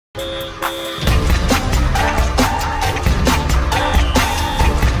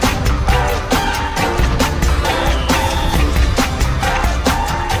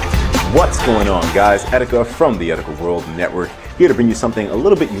going on, guys? Etika from the Etika World Network, here to bring you something a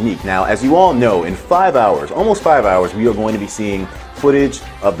little bit unique. Now, as you all know, in 5 hours, almost 5 hours, we are going to be seeing footage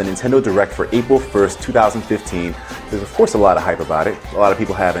of the Nintendo Direct for April 1st, 2015. There's of course a lot of hype about it. A lot of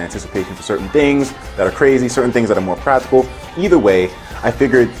people have anticipation for certain things that are crazy, certain things that are more practical. Either way, I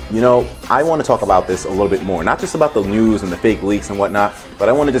figured, you know, I want to talk about this a little bit more. Not just about the news and the fake leaks and whatnot, but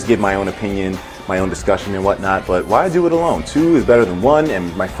I want to just give my own opinion, my own discussion and whatnot. But why do it alone? Two is better than one.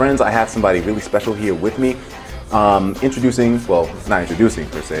 And my friends, I have somebody really special here with me. Introducing, well, not introducing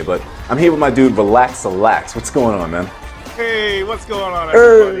per se, but I'm here with my dude, RelaxAlax. What's going on, man? Hey, what's going on,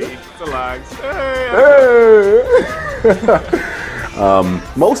 everybody? It's Alex. Hey.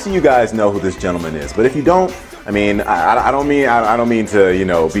 Most of you guys know who this gentleman is, but if you don't, I mean, I don't mean to, you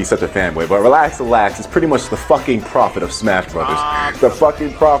know, be such a fanboy, but RelaxAlax is pretty much the fucking prophet of Smash Brothers. The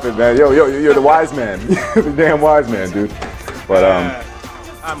fucking prophet, man. Yo, you're the wise man. You're the damn wise man, dude. But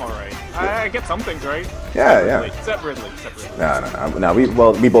I'm alright. I get some things right. Yeah. Except Ridley. No.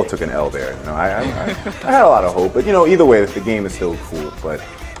 We both took an L there. You know, I had a lot of hope, but you know, either way, the game is still cool. But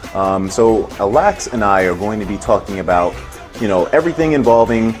so Alex and I are going to be talking about, you know, everything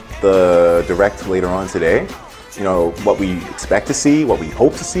involving the Direct later on today. You know, what we expect to see, what we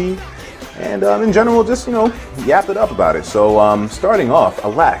hope to see, and in general, just, you know, yap it up about it. So starting off,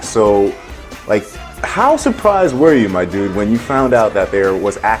 Alex. So, like, how surprised were you, my dude, when you found out that there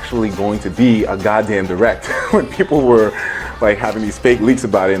was actually going to be a goddamn Direct when people were like having these fake leaks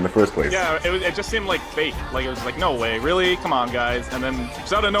about it in the first place? Yeah, it just seemed like fake. Like, it was like, no way, really? Come on, guys. And then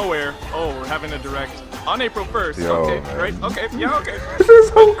just out of nowhere, oh, we're having a Direct on April 1st. Yo, okay, man. right? Okay, yeah, okay. This is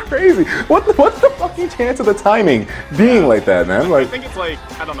so crazy. What's the fucking chance of the timing being like that, man? Like, I think it's like,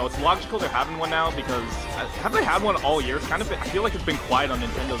 I don't know, it's logical they're having one now because have they had one all year? It's kind of, I feel like it's been quiet on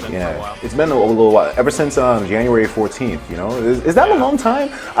Nintendo's end for a while. It's been a little while, ever since January 14th, you know? Is that a long time?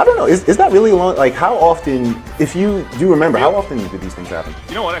 I don't know. Is that really long? Like, how often, if you do remember, how often did these things happen?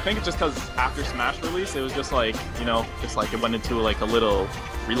 You know what, I think it's just because after Smash release, it was just like, you know, just like it went into like a little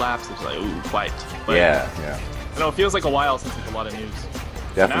relapse. It's like, ooh, quiet. But, Yeah. You know, it feels like a while since there's a lot of news.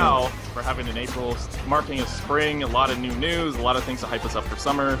 Definitely. Now, we're having in April, marking a spring, a lot of new news, a lot of things to hype us up for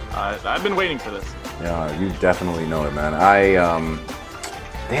summer. I've been waiting for this. Yeah, you definitely know it, man. I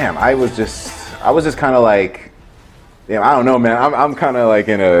was just kind of like, damn, I don't know, man. I'm kind of like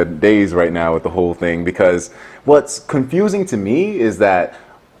in a daze right now with the whole thing, because what's confusing to me is that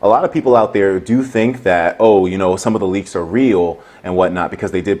a lot of people out there do think that, oh, you know, some of the leaks are real and whatnot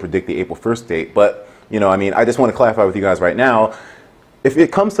because they did predict the April 1st date. But, you know, I mean, I just want to clarify with you guys right now. If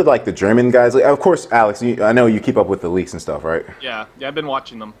it comes to like the German guys, like, of course, Alex, I know you keep up with the leaks and stuff, right? Yeah, I've been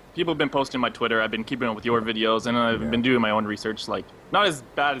watching them. People have been posting my Twitter. I've been keeping up with your videos, and I've been doing my own research. Like, not as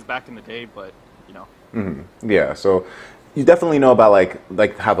bad as back in the day, but you know. Mm-hmm. Yeah, so you definitely know about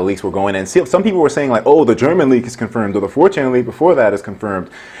like how the leaks were going, and some people were saying like, oh, the German leak is confirmed, or the 4chan leak before that is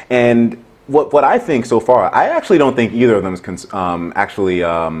confirmed, and what I think so far, I actually don't think either of them is actually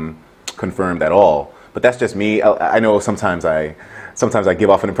confirmed at all. But that's just me. I know sometimes I give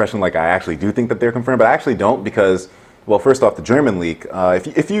off an impression like I actually do think that they're confirmed, but I actually don't, because, well, first off, the German leak.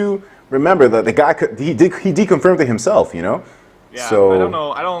 If you remember, the guy he deconfirmed it himself, you know. Yeah. So I don't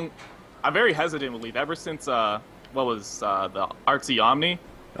know. I'm very hesitant with leak ever since what was the Artsy Omni.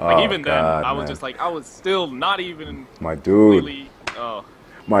 Like, even then, I was just like, I was still not even. My dude. Really,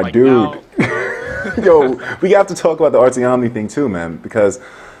 my like dude. Yo, we have to talk about the Artsy Omni thing too, man, because,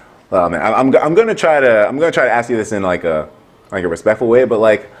 man, I'm gonna try to ask you this in like a respectful way, but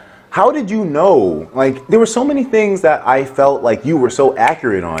like, how did you know? Like, there were so many things that I felt like you were so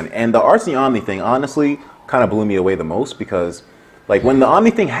accurate on, and the Artsy Omni thing honestly kind of blew me away the most, because like when the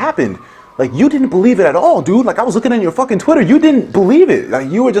Omni thing happened, like, you didn't believe it at all, dude. Like, I was looking on your fucking Twitter, you didn't believe it.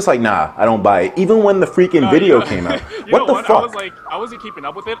 Like, you were just like, nah, I don't buy it, even when the freaking video came out. What the fuck? I wasn't keeping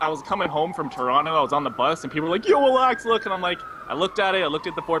up with it. I was coming home from Toronto, I was on the bus, and people were like, yo, Alex, look, and I'm like, I looked at it, I looked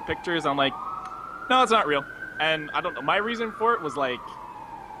at the 4 pictures, I'm like, no, it's not real. And I don't know, my reason for it was like,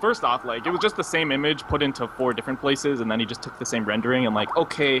 first off, like, it was just the same image put into 4 different places, and then he just took the same rendering. I'm like,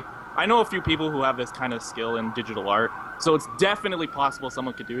 okay, I know a few people who have this kind of skill in digital art, so it's definitely possible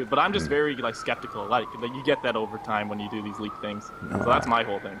someone could do it, but I'm just very, like, skeptical. Like you get that over time when you do these leak things. So that's my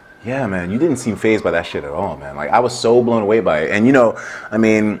whole thing. Yeah, man, you didn't seem fazed by that shit at all, man. Like, I was so blown away by it. And, you know, I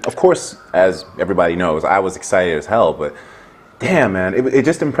mean, of course, as everybody knows, I was excited as hell, but damn, man, it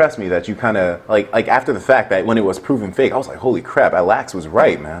just impressed me that you kind of, like after the fact, that when it was proven fake, I was like, holy crap, Alex was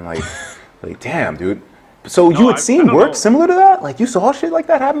right, man. Like, damn, dude. So you had seen work similar to that? Like, you saw shit like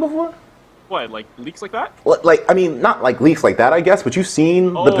that happen before? What, like leaks like that? Like, I mean, not like leaks like that, I guess, but you've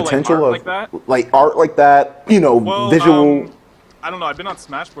seen the potential like art of like that? like art like that, you know, visual. I don't know. I've been on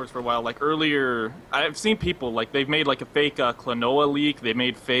Smashboards for a while. Like earlier, I've seen people like they've made like a fake Klonoa leak. They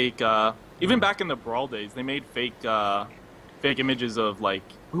made fake even back in the Brawl days. They made fake fake images of like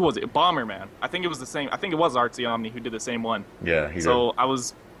who was it? Bomberman. I think it was the same. I think it was Artsy Omni who did the same one. Yeah, he so did. I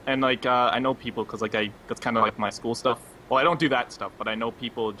was and like I know people because like that's kind of like my school stuff. Well, I don't do that stuff, but I know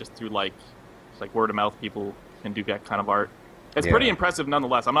people just through like word of mouth. People can do that kind of art. It's pretty impressive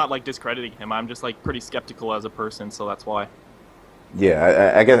nonetheless. I'm not like discrediting him. I'm just like pretty skeptical as a person, so that's why.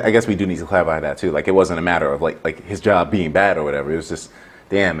 Yeah, I guess we do need to clarify that too. Like, it wasn't a matter of like his job being bad or whatever. It was just,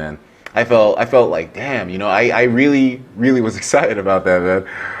 damn, man. I felt like, damn, you know, I really was excited about that, man.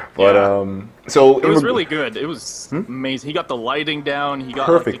 But so it was really good. It was amazing. He got the lighting down. He got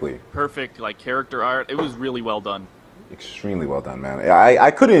perfectly like, perfect like character art. It was really well done. Extremely well done, man.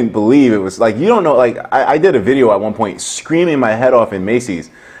 I couldn't believe it was like, you don't know, like I did a video at one point screaming my head off in Macy's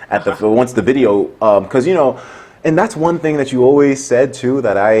at the once the video because you know. And that's one thing that you always said, too,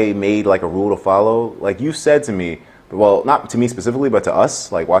 that I made, like, a rule to follow. Like, you said to me, well, not to me specifically, but to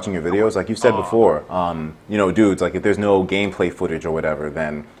us, like, watching your videos, like you said before, you know, dudes, like, if there's no gameplay footage or whatever,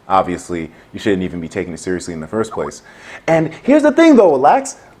 then obviously you shouldn't even be taking it seriously in the first place. And here's the thing, though,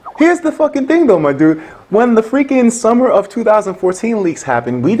 Relax. Here's the fucking thing, though, my dude. When the freaking summer of 2014 leaks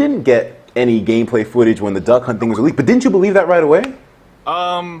happened, we didn't get any gameplay footage when the duck hunt thing was leaked. But didn't you believe that right away?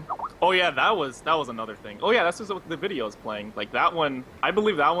 Oh yeah, that was another thing. Oh yeah, that's just what the video is playing. Like that one, I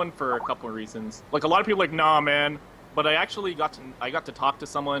believe that one for a couple of reasons. Like a lot of people are like, nah, man. But I actually got to talk to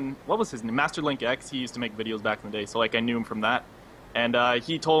someone. What was his name? Masterlink X. He used to make videos back in the day, so like I knew him from that. And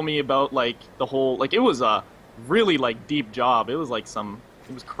he told me about like the whole like it was a really like deep job. It was like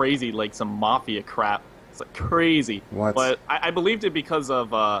it was crazy, like some mafia crap. It's like crazy. What? But I believed it because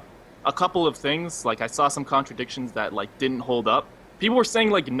of a couple of things. Like I saw some contradictions that like didn't hold up. People were saying,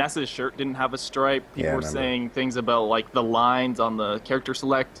 like, Ness's shirt didn't have a stripe. People were saying things about, like, the lines on the character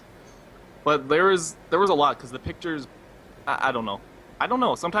select. But there was a lot, because the pictures, I don't know. I don't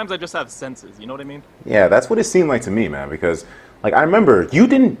know. Sometimes I just have senses, you know what I mean? Yeah, that's what it seemed like to me, man, because, like, I remember, you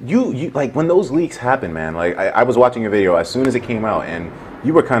like, when those leaks happened, man, like, I was watching your video as soon as it came out, and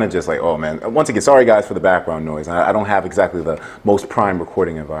you were kind of just like, oh, man. Once again, sorry, guys, for the background noise. I don't have exactly the most prime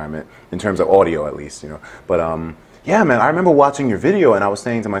recording environment, in terms of audio, at least, you know. But, yeah, man, I remember watching your video and I was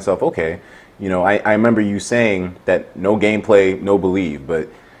saying to myself, okay, you know, I remember you saying that no gameplay, no believe, but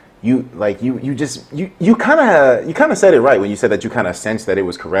you kind of said it right when you said that you kind of sensed that it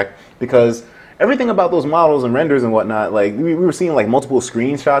was correct, because everything about those models and renders and whatnot, like we were seeing like multiple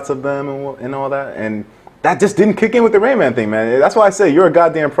screenshots of them and all that, and that just didn't kick in with the Rayman thing, man. That's why I say you're a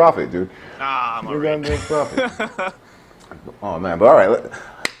goddamn prophet, dude. You're a goddamn prophet. Oh man, but all right.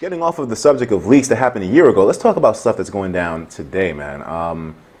 Getting off of the subject of leaks that happened a year ago, let's talk about stuff that's going down today, man.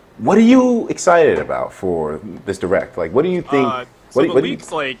 What are you excited about for this Direct? Like, what do you think? So the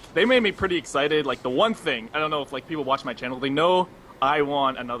leaks, like, they made me pretty excited. Like, the one thing, I don't know if, like, people watch my channel, they know I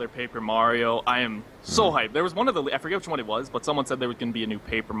want another Paper Mario. I am so hyped. There was one of the, I forget which one it was, but someone said there was going to be a new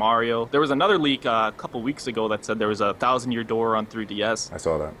Paper Mario. There was another leak a couple weeks ago that said there was a 1,000-year door on 3DS. I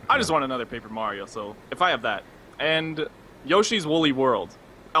saw that. I just want another Paper Mario, so if I have that. And Yoshi's Woolly World.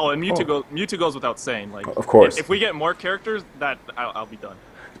 Oh, and Mewtwo goes without saying. Like, of course. If we get more characters, I'll be done.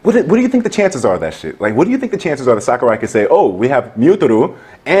 What do you think the chances are of that shit? Like, what do you think the chances are that Sakurai could say, oh, we have Mewtwo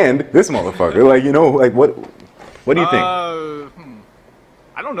and this motherfucker? Like, you know, like, what do you think?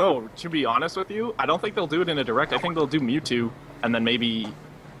 I don't know. To be honest with you, I don't think they'll do it in a Direct. I think they'll do Mewtwo, and then maybe...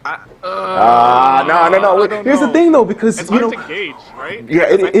 No. Here's the thing, though, because, it's you know... It's hard to gauge, right? Yeah,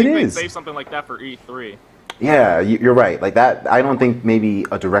 I think is. They'd save something like that for E3. Yeah, you're right. Like that, I don't think maybe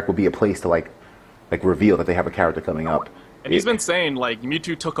a Direct would be a place to like reveal that they have a character coming up. And he's been saying like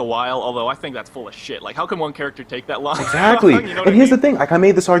Mewtwo took a while, although I think that's full of shit. Like, how can one character take that long? Exactly. You know and here's the thing. Like, I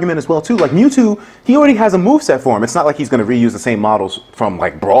made this argument as well too. Like Mewtwo, he already has a moveset for him. It's not like he's going to reuse the same models from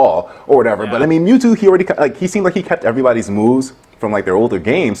like Brawl or whatever. Yeah. But I mean, Mewtwo, he seemed like he kept everybody's moves from like their older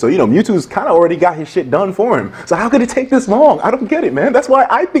games. So, you know, Mewtwo's kind of already got his shit done for him. So how could it take this long? I don't get it, man. That's why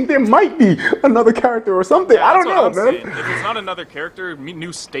I think there might be another character or something. Yeah, I don't know, man. Saying. If it's not another character,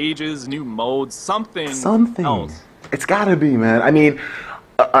 new stages, new modes, something else. It's gotta be, man. I mean,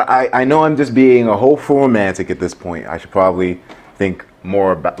 I know I'm just being a hopeful romantic at this point. I should probably think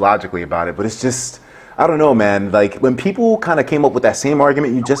more logically about it, but it's just, I don't know, man. Like, when people kind of came up with that same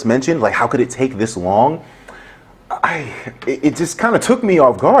argument you just mentioned, like, how could it take this long? It just kind of took me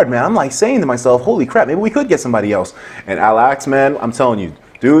off guard, man. I'm like saying to myself, holy crap, maybe we could get somebody else. And RelaxAlax, man, I'm telling you,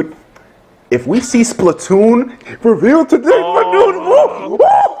 dude, if we see Splatoon revealed today, my dude,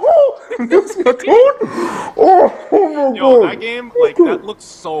 Splatoon, oh so Yo, good. that game, like, that looks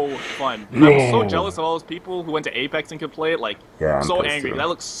so fun. I was so jealous of all those people who went to Apex and could play it. Like, Yeah, I'm so pissed angry. too. That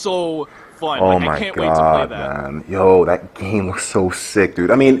looks so fun. Oh Like, I my can't wait to play god, that. man. Yo, that game looks so sick,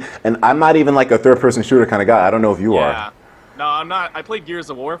 dude. I mean, and I'm not even like a third-person shooter kind of guy. I don't know if you are. Yeah. No, I'm not. I played Gears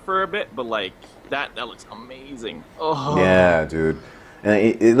of War for a bit, but, like, that looks amazing. Oh. Yeah, dude. And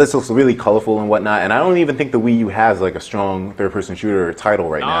it looks really colorful and whatnot. And I don't even think the Wii U has like a strong third-person shooter title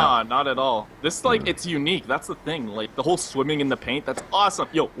right now. Nah, not at all. This, like, it's unique. That's the thing. Like, the whole swimming in the paint, that's awesome.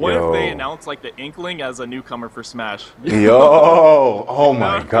 Yo, what if they announce, like, the Inkling as a newcomer for Smash? Yo, oh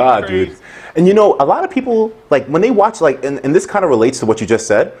my god, dude. Crazy. And you know, a lot of people, like, when they watch, like, and this kind of relates to what you just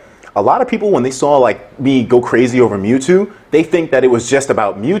said, a lot of people, when they saw, like, me go crazy over Mewtwo, they think that it was just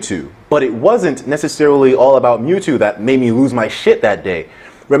about Mewtwo. But it wasn't necessarily all about Mewtwo that made me lose my shit that day.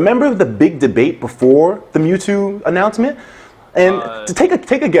 Remember the big debate before the Mewtwo announcement? And to take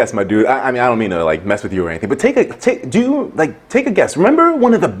a guess, my dude. I mean, I don't mean to like mess with you or anything, but take a guess. Remember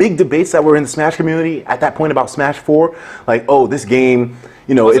one of the big debates that were in the Smash community at that point about Smash 4? Like, oh, this game,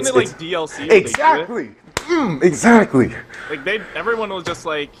 you know, Wasn't it like DLC? Exactly. Exactly. Like everyone was just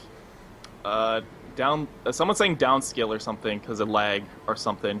like, someone's saying downscale or something because of lag or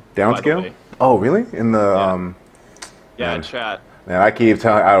something. Downscale? Oh, really? In the yeah, chat. Man, I keep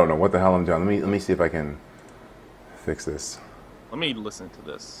telling. I don't know what the hell I'm doing. Let me see if I can fix this. Let me listen to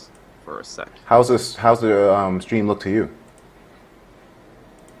this for a sec. How's the stream look to you?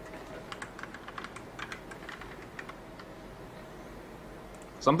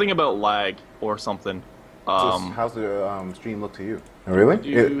 Something about lag or something. How's the stream look to you? Oh, really?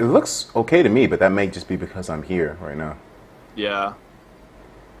 It looks okay to me, but that may just be because I'm here right now. Yeah.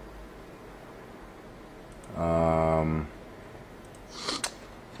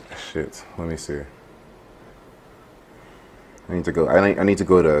 Shit. Let me see. I need to go. I need to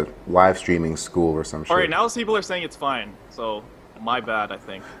go to live streaming school or some shit. All right, now people are saying it's fine. So my bad, I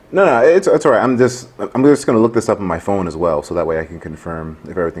think. No, it's all right. I'm just gonna look this up on my phone as well, so that way I can confirm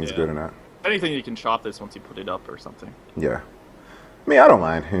if everything's good or not. Anything you can chop this once you put it up or something. Yeah. I mean, I don't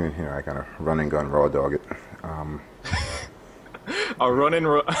mind. Here, I kind of run and gun raw dog it. Running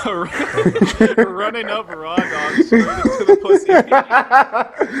up raw dog straight into the pussy.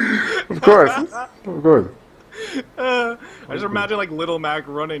 Of course, of course. I just imagine like Little Mac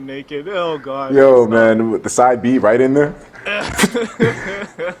running naked. Oh god. Yo, man, with the side B right in there.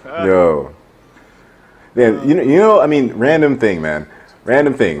 Yo. Yeah, you know. I mean, random thing, man.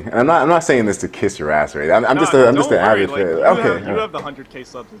 Random thing. And I'm not saying this to kiss your ass, right? I'm just an average fan. Okay. You have the 100K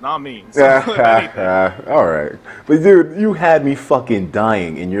subs, not me. So all right. But dude, you had me fucking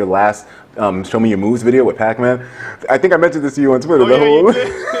dying in your last show me your moves video with Pac-Man. I think I mentioned this to you on Twitter.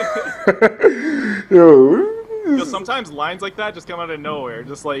 Yo. Sometimes lines like that just come out of nowhere.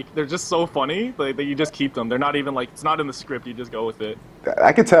 Just like they're just so funny that you just keep them. They're not even like it's not in the script. You just go with it.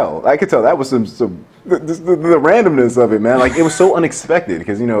 I could tell. That was the randomness of it, man. Like it was so unexpected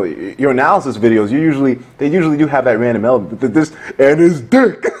because you know your analysis videos. They usually do have that random element. But this and his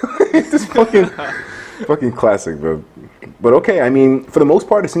dick. This fucking classic, bro. But okay, I mean, for the most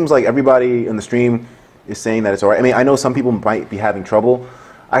part, it seems like everybody in the stream is saying that it's alright. I mean, I know some people might be having trouble.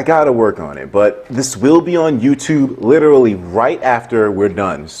 I gotta work on it, but this will be on YouTube literally right after we're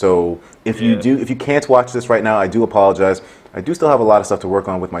done. So if you can't watch this right now, I do apologize. I do still have a lot of stuff to work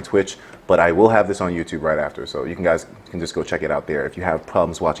on with my Twitch, but I will have this on YouTube right after. So you guys can just go check it out there if you have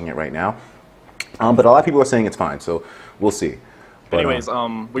problems watching it right now. But a lot of people are saying it's fine, so we'll see. But, anyways,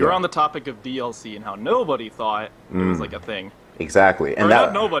 we were on the topic of DLC and how nobody thought it was like a thing. Exactly, and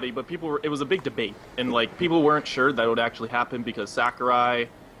not nobody, but people were. It was a big debate, and like people weren't sure that it would actually happen because Sakurai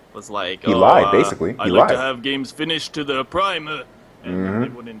was like, he lied, basically. I'd like to have games finished to the prime, and they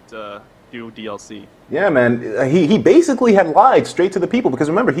wouldn't do DLC. Yeah, man. He basically had lied straight to the people because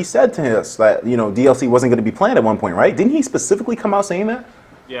remember he said to us that DLC wasn't going to be planned at one point, right? Didn't he specifically come out saying that?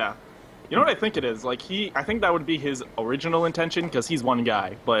 Yeah. You know what I think it is? Like I think that would be his original intention because he's one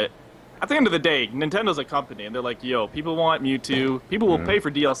guy, but. At the end of the day, Nintendo's a company, and they're like, yo, people want Mewtwo. People will pay for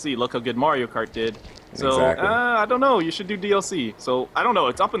DLC. Look how good Mario Kart did. So, exactly. I don't know. You should do DLC. So, I don't know.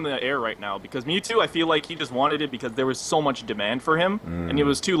 It's up in the air right now, because Mewtwo, I feel like he just wanted it because there was so much demand for him, and it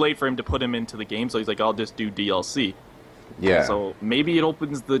was too late for him to put him into the game, so he's like, I'll just do DLC. Yeah. So, maybe it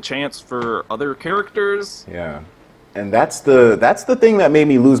opens the chance for other characters. Yeah. And that's the thing that made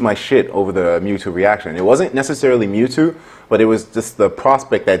me lose my shit over the Mewtwo reaction. It wasn't necessarily Mewtwo, but it was just the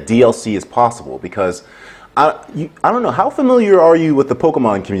prospect that DLC is possible. Because I don't know, how familiar are you with the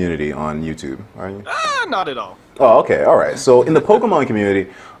Pokemon community on YouTube? Are you? Not at all. Oh, okay, all right. So in the Pokemon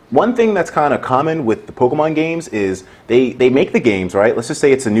community, one thing that's kind of common with the Pokemon games is they make the games, right? Let's just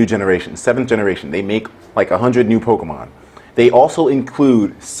say it's a new generation, 7th generation. They make like 100 new Pokemon. They also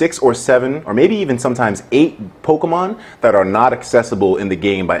include 6 or 7, or maybe even sometimes 8 Pokemon that are not accessible in the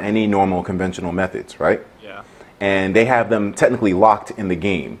game by any normal conventional methods, right? Yeah. And they have them technically locked in the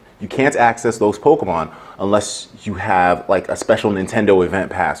game. You can't access those Pokemon unless you have like a special Nintendo event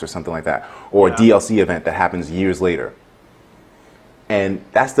pass or something like that, or a DLC event that happens years later. And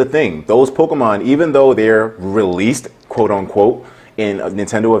that's the thing. Those Pokemon, even though they're released, quote unquote, in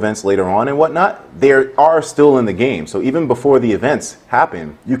Nintendo events later on and whatnot, they are still in the game. So even before the events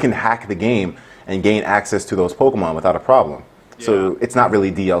happen, you can hack the game and gain access to those Pokemon without a problem. Yeah. So it's not really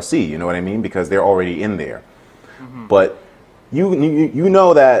DLC, you know what I mean? Because they're already in there. Mm-hmm. But you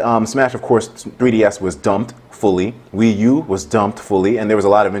know that Smash, of course, 3DS was dumped fully. Wii U was dumped fully, and there was a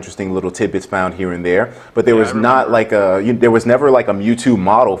lot of interesting little tidbits found here and there. But there was not like there was never like a Mewtwo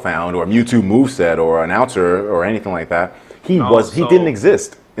model found, or a Mewtwo moveset, or announcer, or anything like that. He didn't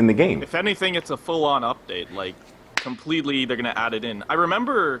exist in the game. If anything, it's a full-on update. Like, completely, they're gonna add it in. I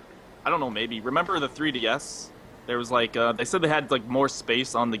remember, I don't know, remember the 3DS? There was like, they said they had like more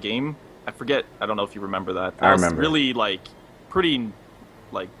space on the game. I forget. I don't know if you remember that. I remember. It was really like pretty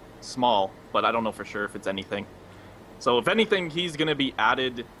like small, but I don't know for sure if it's anything. So if anything, he's gonna be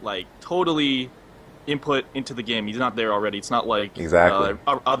added like totally input into the game. He's not there already. It's not like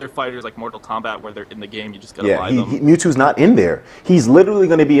other fighters like Mortal Kombat where they're in the game. You just gotta buy them. Mewtwo's not in there. He's literally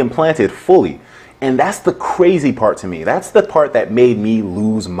going to be implanted fully. And that's the crazy part to me. That's the part that made me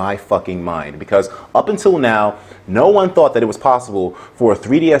lose my fucking mind. Because up until now, no one thought that it was possible for a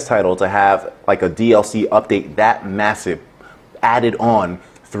 3DS title to have like a DLC update that massive added on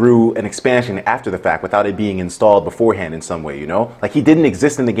through an expansion after the fact without it being installed beforehand in some way, you know? Like he didn't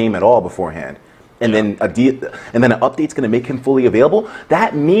exist in the game at all beforehand. And then an update's going to make him fully available.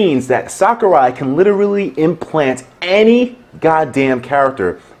 That means that Sakurai can literally implant any goddamn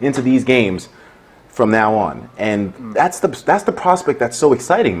character into these games from now on. And that's the prospect that's so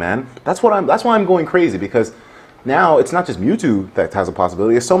exciting, man. That's why I'm going crazy, because now it's not just Mewtwo that has a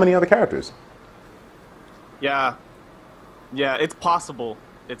possibility. There's so many other characters. Yeah. Yeah, it's possible.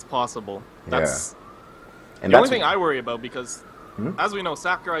 It's possible. That's and the only thing I worry about, because as we know,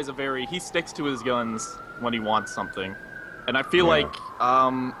 Sakurai's he sticks to his guns when he wants something. And I feel like,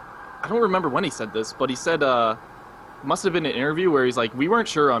 I don't remember when he said this, but he said, must have been an interview where he's like, we weren't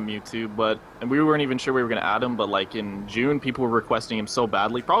sure on Mewtwo, and we weren't even sure we were going to add him, but like in June, people were requesting him so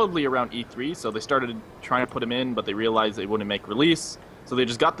badly, probably around E3, so they started trying to put him in, but they realized they wouldn't make release, so they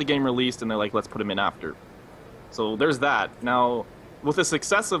just got the game released, and they're like, let's put him in after. So there's that. Now, with the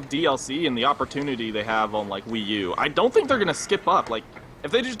success of DLC and the opportunity they have on like Wii U, I don't think they're gonna skip up. Like,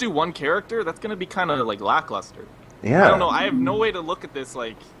 if they just do one character, that's gonna be kind of like lackluster. Yeah. I don't know. I have no way to look at this.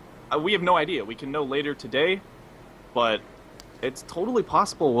 Like, we have no idea. We can know later today, but it's totally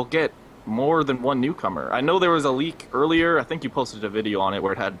possible we'll get more than one newcomer. I know there was a leak earlier. I think you posted a video on it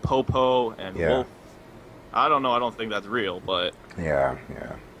where it had Popo and Wolf. I don't know. I don't think that's real, but yeah.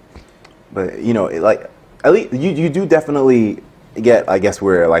 But you know, like at least you do definitely get, I guess,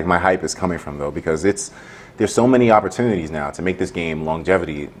 where like my hype is coming from, though, because there's so many opportunities now to make this game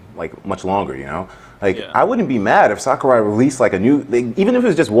longevity like much longer, you know. Like I wouldn't be mad if Sakurai released like a new, even if it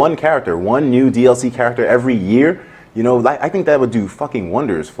was just one character, one new DLC character every year, you know. I think that would do fucking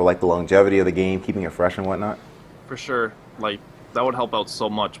wonders for like the longevity of the game, keeping it fresh and whatnot. For sure, like that would help out so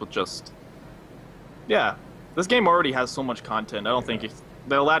much with just this game already has so much content. I don't think if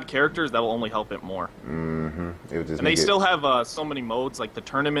they'll add characters, that will only help it more. It would just and they still have so many modes, like the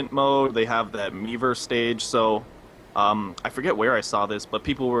tournament mode. They have that Miiverse stage. So I forget where I saw this, but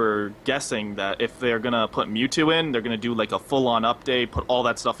people were guessing that if they're gonna put Mewtwo in, they're gonna do like a full-on update, put all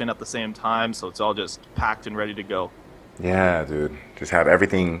that stuff in at the same time, so it's all just packed and ready to go. Yeah, dude, just have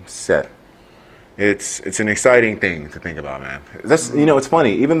everything set. It's an exciting thing to think about, man. That's, you know, it's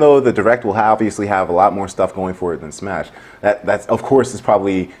funny. Even though the Direct will obviously have a lot more stuff going for it than Smash, that's of course is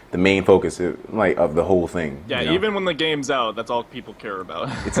probably the main focus of the whole thing. Yeah, you know? Even when the game's out, that's all people care about.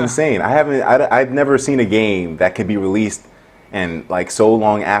 It's insane. I've never seen a game that could be released and like so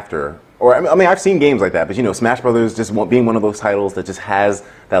long after. Or I mean, I've seen games like that, but you know, Smash Brothers just being one of those titles that just has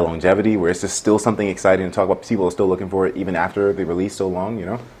that longevity, where it's just still something exciting to talk about. People are still looking for it even after they release so long, you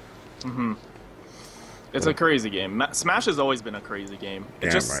know. It's a crazy game. Smash has always been a crazy game.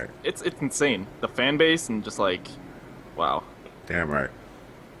 It's insane. The fan base and just like, wow. Damn right.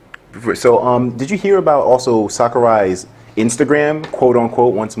 So, did you hear about also Sakurai's Instagram, quote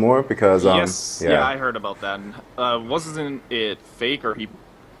unquote, once more? Because yes, yeah, I heard about that. Wasn't it fake, or he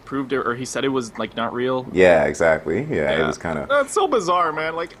proved it, or he said it was like not real. Yeah, exactly. Yeah, it was kind of. That's so bizarre,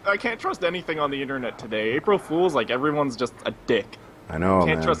 man. Like, I can't trust anything on the internet today. April Fools, like, everyone's just a dick. I know,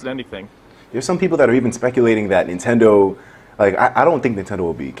 Can't man. trust anything. There's some people that are even speculating that Nintendo, like, I don't think Nintendo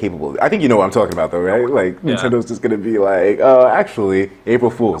will be capable. I think you know what I'm talking about, though, right? Like, Nintendo's just gonna be like, actually,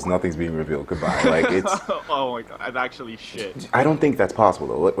 April Fools, nothing's being revealed. Goodbye. Like, it's. Oh my god, that's actually shit. I don't think that's possible,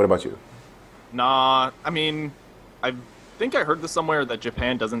 though. What about you? Nah, I mean, I think I heard this somewhere that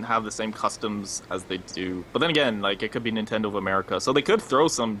Japan doesn't have the same customs as they do. But then again, like, it could be Nintendo of America, so they could throw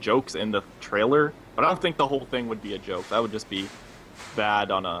some jokes in the trailer. But I don't think the whole thing would be a joke. That would just be bad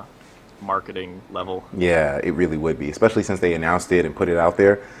on a marketing level. Yeah, it really would be, especially since they announced it and put it out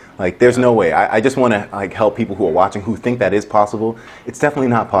there. Like, there's no way. I just want to like help people who are watching who think that is possible. It's definitely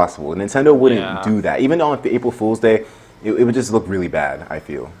not possible. Nintendo wouldn't do that. Even on April Fool's Day, it would just look really bad, I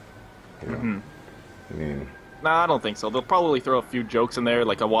feel. You know? I mean, nah, I don't think so. They'll probably throw a few jokes in there.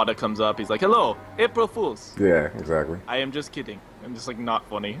 Like, Awada comes up, he's like, "Hello, April Fools." Yeah, exactly. I am just kidding. I'm just like not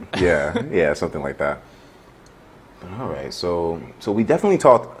funny. yeah, something like that. All right, so we definitely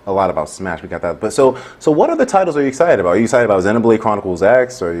talked a lot about Smash. We got that, but so what other titles are you excited about? Are you excited about Xenoblade Chronicles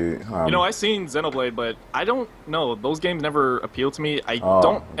X? Or you? You know, I seen Xenoblade, but I don't know. Those games never appeal to me. I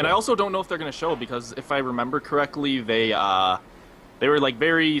don't, and I also don't know if they're gonna show, because if I remember correctly, they were like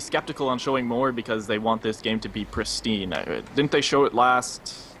very skeptical on showing more because they want this game to be pristine. Didn't they show it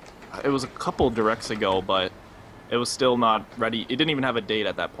last? It was a couple directs ago, but it was still not ready. It didn't even have a date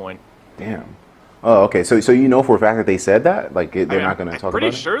at that point. Damn. Oh, okay. So you know for a fact that they said that? Like, they're not going to talk about it?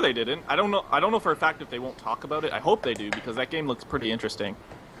 I'm pretty sure they didn't. I don't know for a fact if they won't talk about it. I hope they do, because that game looks pretty interesting.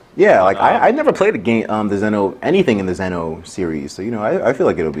 Yeah, like, I never played a game, anything in the Xeno series. So, you know, I feel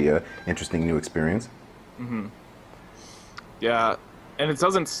like it'll be a interesting new experience. Yeah, and it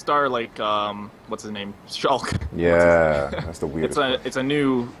doesn't star like, what's his name? Shulk. Yeah, that's the weirdest part. It's a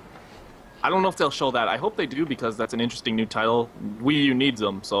new... I don't know if they'll show that. I hope they do, because that's an interesting new title. Wii U needs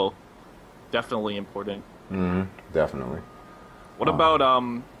them, so... Definitely important. Definitely. What about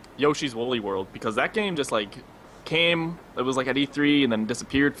Yoshi's Woolly World? Because that game just like came, it was like at E3 and then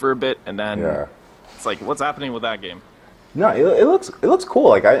disappeared for a bit, and then it's like, what's happening with that game? No, it looks cool.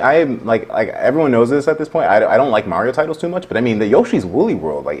 Like I'm like everyone knows this at this point. I don't like Mario titles too much, but I mean the Yoshi's Woolly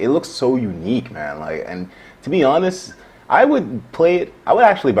World, like, it looks so unique, man. Like, and to be honest, I would play it. I would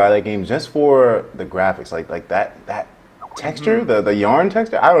actually buy that game just for the graphics, like that texture, the yarn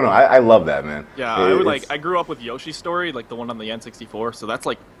texture. I don't know. I love that, man. Yeah, I grew up with Yoshi's Story, like the one on the N64. So that's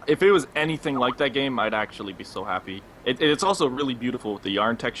like, if it was anything like that game, I'd actually be so happy. It's also really beautiful with the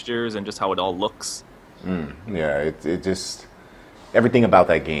yarn textures and just how it all looks. Yeah, it just, everything about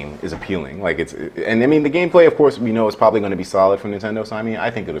that game is appealing. Like, and I mean the gameplay, of course, we know is probably going to be solid from Nintendo. So I mean, I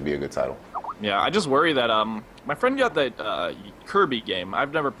think it'll be a good title. Yeah, I just worry that my friend got that Kirby game.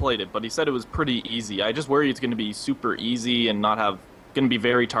 I've never played it, but he said it was pretty easy. I just worry it's going to be super easy and going to be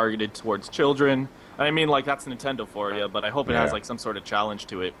very targeted towards children. I mean, like, that's Nintendo for you, but I hope it has like some sort of challenge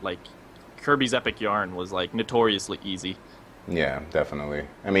to it. Like, Kirby's Epic Yarn was like notoriously easy. Yeah, definitely.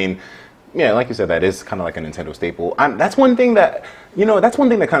 I mean, yeah, like you said, that is kind of like a Nintendo staple. That's one thing that, that's one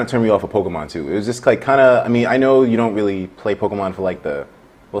thing that kind of turned me off of Pokemon too. It was just like kind of, I mean, I know you don't really play Pokemon for like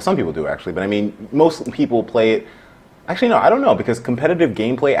well, some people do actually, but I mean, most people play it. Actually, no, I don't know, because competitive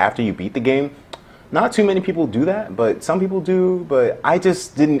gameplay after you beat the game, not too many people do that, but some people do. But I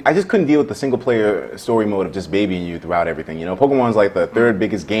just couldn't deal with the single player story mode of just babying you throughout everything. Pokemon's like the third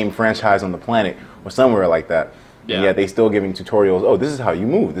biggest game franchise on the planet, or somewhere like that. Yeah. And yet they still giving tutorials. Oh, this is how you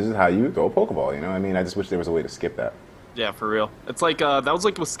move. This is how you throw a Pokeball. I mean, I just wish there was a way to skip that. Yeah, for real. It's like, that was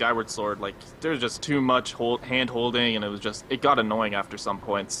like with Skyward Sword. Like, there was just too much hand-holding, and it got annoying after some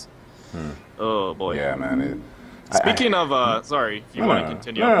points. Oh, boy. Yeah, man. Speaking of, sorry, if you want to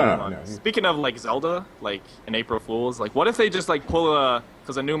continue on Pokemon. Speaking of, like, Zelda, like, in April Fools, like, what if they just, like, pull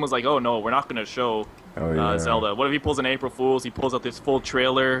because Anum was like, oh, no, we're not going to show Zelda. What if he pulls an April Fools, he pulls out this full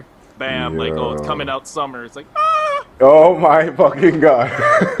trailer, bam, like, oh, it's coming out summer. It's like, ah! Oh my fucking god.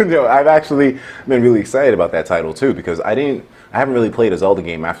 I've actually been really excited about that title too, because I haven't really played a Zelda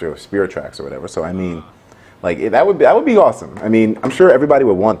game after Spirit Tracks or whatever. So I mean, like, that would be awesome. I mean, I'm sure everybody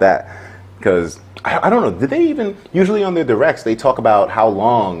would want that, because I don't know, did they even, usually on their directs they talk about how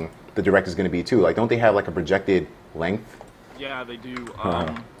long the direct is going to be too? Like, don't they have like a projected length? Yeah, they do.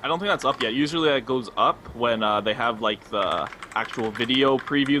 I don't think that's up yet. Usually that goes up when they have like the actual video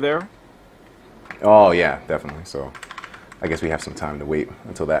preview there. Oh yeah, definitely. So I guess we have some time to wait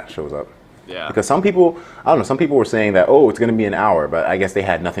until that shows up. Yeah. Because some people, I don't know, some people were saying that, oh, it's going to be an hour, but I guess they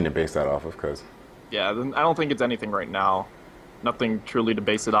had nothing to base that off of, because... Yeah, I don't think it's anything right now. Nothing truly to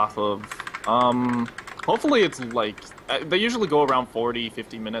base it off of. Hopefully it's like, they usually go around 40,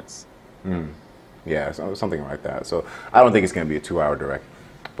 50 minutes. Yeah, something like that. So I don't think it's going to be a 2-hour direct.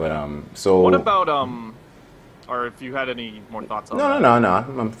 But so What about or if you had any more thoughts on that? no.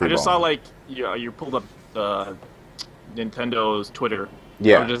 I'm free I just saw balling. like you pulled up Nintendo's Twitter.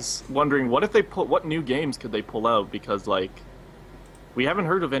 Yeah. I'm just wondering what new games could they pull out, because like we haven't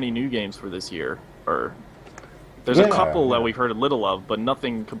heard of any new games for this year, or there's a couple that we've heard a little of, but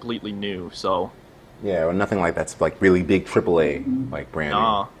nothing completely new. So Yeah, or nothing like that's like really big AAA like brand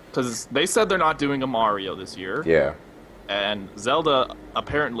new. because they said they're not doing a Mario this year. Yeah. And Zelda,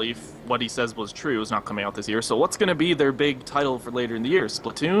 apparently, what he says was true, is not coming out this year. So what's going to be their big title for later in the year?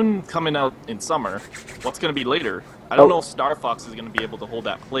 Splatoon coming out in summer. What's going to be later? I don't know if Star Fox is going to be able to hold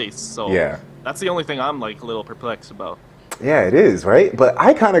that place. So Yeah. that's the only thing I'm like a little perplexed about. Yeah, it is, right? But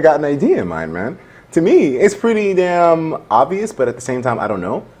I kind of got an idea in mind, man. To me, it's pretty damn obvious, but at the same time, I don't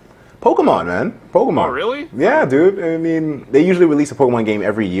know. Pokemon, man. Pokemon. Oh, really? Yeah, dude. I mean, they usually release a Pokemon game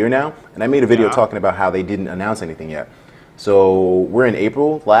every year now, and I made a video talking about how they didn't announce anything yet. So we're in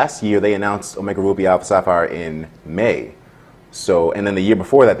April. Last year, they announced Omega Ruby Alpha Sapphire in May. So, and then the year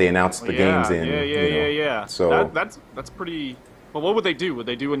before that, they announced the games in. Yeah. So that's pretty. But what would they do? Would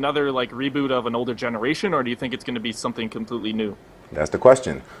they do another like reboot of an older generation, or do you think it's going to be something completely new? that's the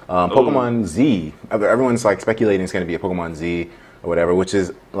question. Pokemon Z. Everyone's like speculating it's going to be a Pokemon Z or whatever, which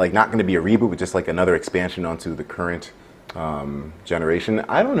is like not going to be a reboot, but just like another expansion onto the current generation.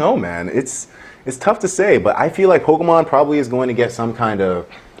 I don't know, man. It's tough to say, but I feel like Pokemon probably is going to get some kind of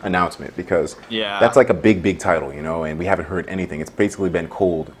announcement, because that's like a big title, you know, and we haven't heard anything. It's basically been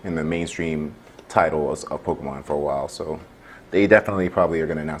cold in the mainstream titles of Pokemon for a while, so they definitely probably are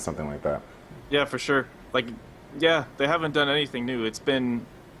going to announce something like that. Yeah, for sure. Like, yeah, they haven't done anything new. It's been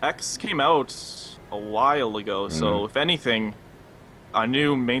X came out a while ago, so if anything, a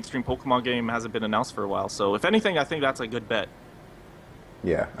new mainstream Pokemon game hasn't been announced for a while. So if anything, I think that's a good bet.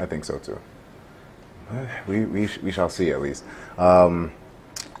 Yeah, I think so too. We shall see at least.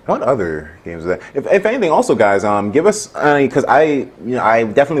 What other games is that? If anything, also guys, give us, because I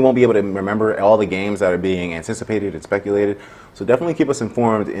definitely won't be able to remember all the games that are being anticipated and speculated. So definitely keep us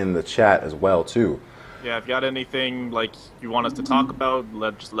informed in the chat as well too. Yeah, if you got anything like you want us to talk about,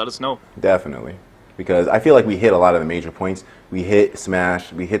 just let us know. Definitely, because I feel like we hit a lot of the major points. We hit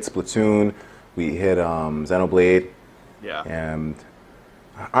Smash, we hit Splatoon, we hit Xenoblade. Yeah. And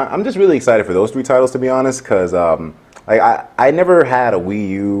I'm just really excited for those 3 titles, to be honest, because like I never had a Wii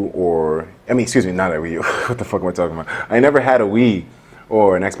U excuse me, not a Wii U. What the fuck am I talking about? I never had a Wii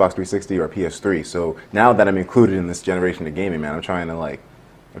or an Xbox 360 or a PS3. So now that I'm included in this generation of gaming, man, I'm trying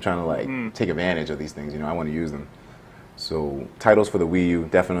to take advantage of these things. You know, I want to use them. So titles for the Wii U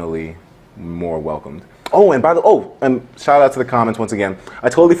definitely more welcomed. Oh, and and shout out to the comments once again. I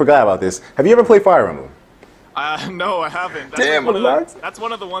totally forgot about this. Have you ever played Fire Emblem? No, I haven't. That's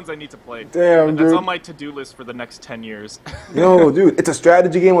one of the ones I need to play. Damn, That's dude. on my to-do list for the next 10 years. Yo, dude, it's a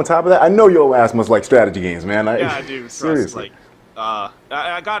strategy game on top of that. I know your ass must like strategy games, man. Yeah, I do. Seriously. Trust,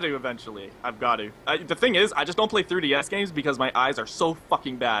 I got to eventually. I've got to. The thing is, I just don't play 3DS games because my eyes are so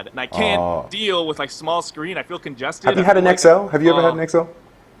fucking bad, and I can't deal with like small screen. I feel congested. Have you had an XL? Have you ever had an XL?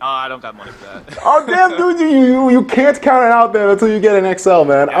 I don't got money for that. Oh damn, dude, you can't count it out there until you get an XL,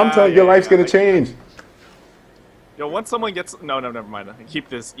 man. I'm telling you, your life's gonna change. Yo, once someone gets never mind. Keep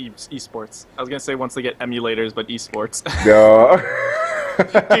this esports. I was gonna say once they get emulators, but esports. Yo.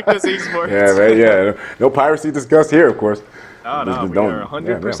 Keep this esports. Yeah, man. Yeah, no piracy discussed here, of course. No, we are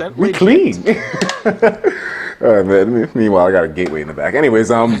 100%. We clean. All right, man. Meanwhile, I got a gateway in the back. Anyways,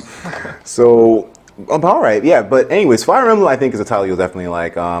 so. All right, yeah, but anyways, Fire Emblem I think is a title you'll definitely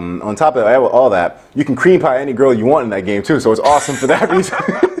like. On top of all that, you can cream pie any girl you want in that game too, so it's awesome for that reason.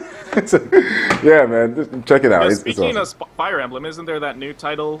 So, yeah, man, just check it out. Yeah, it's speaking awesome. of Fire Emblem, isn't there that new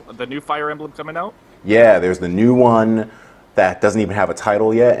title, the new Fire Emblem coming out? Yeah, there's the new one that doesn't even have a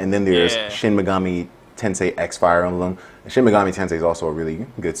title yet, and then there's Shin Megami Tensei X Fire Emblem. And Shin Megami Tensei is also a really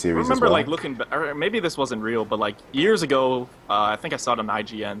good series. I remember as well. like looking, or maybe this wasn't real, but like years ago, I think I saw it on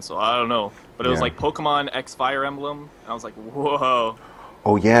IGN, so I don't know. But it was like Pokemon X Fire Emblem, and I was like, whoa.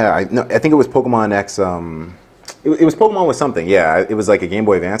 Oh yeah, I think it was Pokemon X. It was Pokemon with something. Yeah, it was like a Game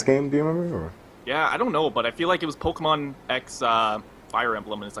Boy Advance game. Do you remember? Or? Yeah, I don't know, but I feel like it was Pokemon X Fire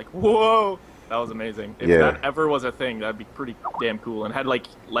Emblem, and it's like, whoa. That was amazing. If that ever was a thing, that'd be pretty damn cool. And had like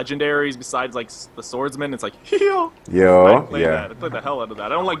legendaries besides like the swordsman. It's like, yo, I played that. I played the hell out of that.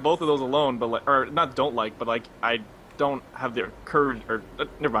 I don't like both of those alone, but like, or not don't like, but like I don't have the courage. Or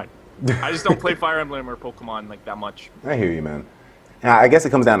never mind. I just don't play Fire Emblem or Pokemon like that much. I hear you, man. I guess it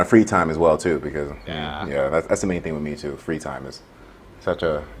comes down to free time as well too, because that's the main thing with me too. Free time is Such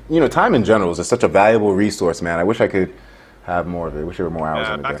a, time in general is just such a valuable resource, man. I wish I could have more of it. I wish there were more hours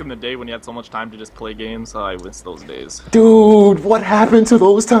in the back day. in the day when you had so much time to just play games, I miss those days. Dude, what happened to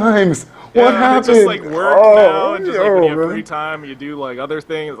those times? What happened? It's just like work now, and just like when you have free time, you do like other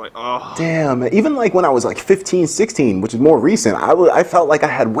things. Like, oh. Damn, even like when I was like 15, 16, which is more recent, I felt like I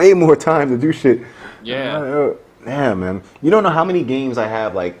had way more time to do shit. Yeah. Yeah, man. You don't know how many games I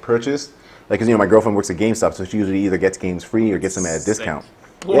have like purchased. Like, cause my girlfriend works at GameStop, so she usually either gets games free or gets them at a discount.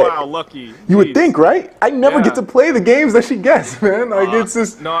 Wow, lucky. You would think, right? I never get to play the games that she gets, man. Like, it's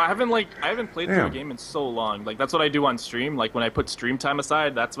just... No, I haven't played through a game in so long. Like, that's what I do on stream. Like, when I put stream time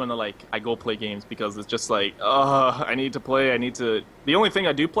aside, that's when, I go play games because it's just like, I need to play, The only thing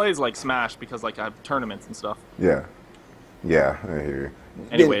I do play is, Smash because, I have tournaments and stuff. Yeah. Yeah, I hear you.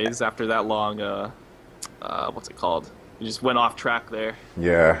 Anyways, after that long, what's it called? You just went off track there.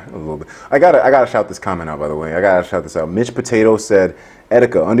 Yeah, a little bit. I gotta shout this comment out, by the way. I gotta shout this out. Mitch Potato said,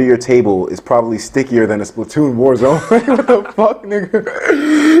 Etika, under your table is probably stickier than a Splatoon war zone. What the fuck,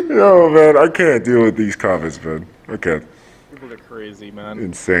 nigga? Yo, man, I can't deal with these comments, man. I can't. People are crazy, man.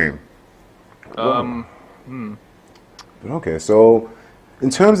 Insane. Okay, so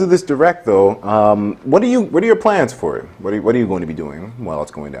in terms of this direct, though, what are your plans for it? What are you going to be doing while it's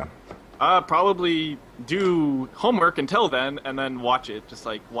going down? Probably do homework until then, and then watch it. Just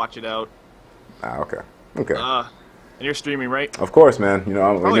watch it out. Ah, okay. Okay. And you're streaming, right? Of course, man.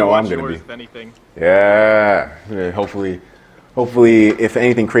 I'm going to be. If anything. Yeah. Hopefully, if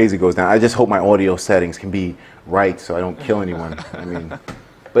anything crazy goes down, I just hope my audio settings can be right so I don't kill anyone. I mean,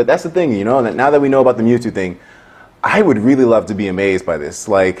 but that's the thing, that now that we know about the Mewtwo thing, I would really love to be amazed by this.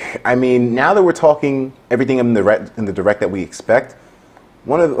 I mean, now that we're talking everything in the direct that we expect,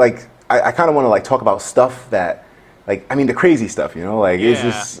 I kind of want to talk about stuff that, the crazy stuff,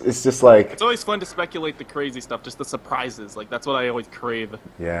 it's just like... It's always fun to speculate the crazy stuff, just the surprises. That's what I always crave.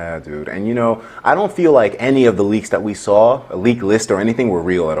 Yeah, dude. And I don't feel like any of the leaks that we saw, a leak list or anything, were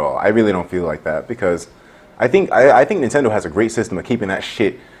real at all. I really don't feel like that because I think Nintendo has a great system of keeping that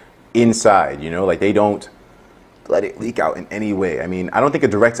shit inside, they don't let it leak out in any way. I mean, I don't think a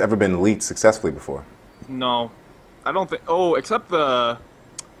Direct's ever been leaked successfully before. No. I don't think... Oh, except the...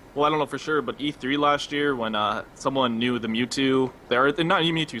 Well, I don't know for sure, but E3 last year when someone knew the Mewtwo, not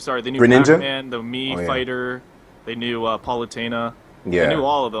Mewtwo, sorry, they knew Pac-Man, the Mii fighter, they knew Palutena, they knew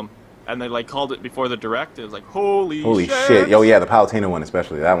all of them, and they called it before the direct. It was like, holy shit! Oh yeah, the Palutena one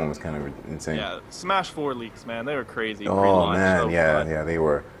especially, that one was kind of insane. Yeah, Smash 4 leaks, man, they were crazy. Oh man, yeah, they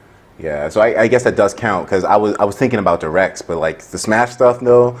were. Yeah, so I guess that does count because I was thinking about directs, but the Smash stuff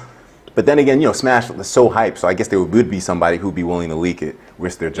though. But then again, Smash is so hyped, so I guess there would be somebody who'd be willing to leak it,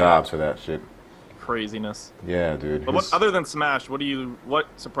 risk their jobs for that shit. Craziness. Yeah, dude. But other than Smash, what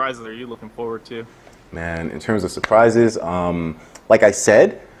surprises are you looking forward to? Man, in terms of surprises, like I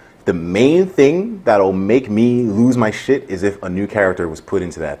said, the main thing that'll make me lose my shit is if a new character was put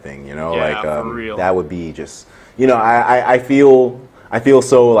into that thing, for real. That would be just, I feel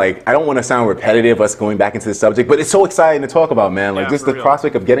so I don't want to sound repetitive, us going back into the subject, but it's so exciting to talk about, man. Just the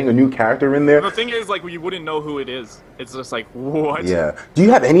prospect of getting a new character in there. The thing is, you wouldn't know who it is. It's just what? Yeah. Do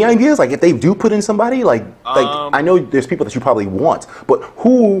you have any ideas? If they do put in somebody, I know there's people that you probably want, but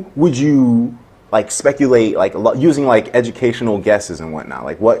who would you speculate, using educational guesses and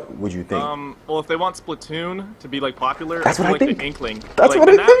whatnot? What would you think? Well, if they want Splatoon to be popular, that's what I think. The Inkling. That's what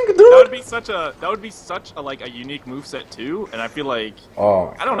I think, dude. That would be such a unique moveset too, and I feel I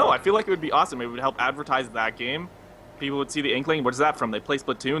don't know. I feel it would be awesome. It would help advertise that game. People would see the Inkling. Where's that from? They play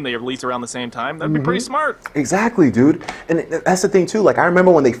Splatoon. They release around the same time. That'd be pretty smart. Exactly, dude. And that's the thing too. I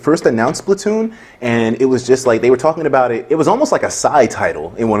remember when they first announced Splatoon, and it was just they were talking about it. It was almost like a side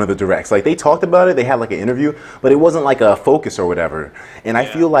title in one of the directs. They talked about it. They had an interview, but it wasn't a focus or whatever. And I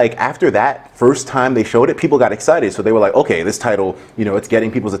feel after that first time they showed it, people got excited. So they were like, okay, this title, it's getting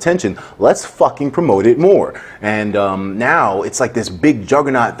people's attention. Let's fucking promote it more. And now it's this big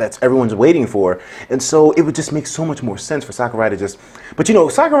juggernaut that's everyone's waiting for. And so it would just make so much more sense for Sakurai to just, but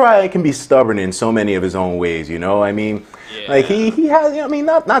Sakurai can be stubborn in so many of his own ways, I mean, he has, I mean,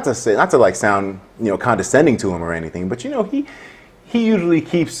 not to sound, condescending to him or anything, but he usually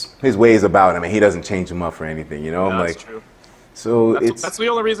keeps his ways about him and he doesn't change them up for anything, That's true. So that's the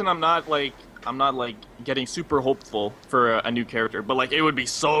only reason I'm not getting super hopeful for a new character, but it would be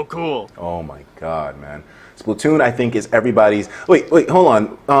so cool. Oh my god, man. Splatoon, I think, is everybody's... Wait,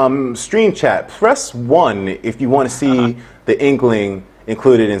 hold on. Stream chat, press 1 if you want to see the Inkling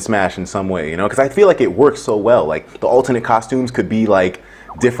included in Smash in some way, because I feel it works so well. The alternate costumes could be,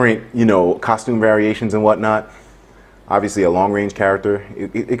 different, costume variations and whatnot. Obviously, a long-range character.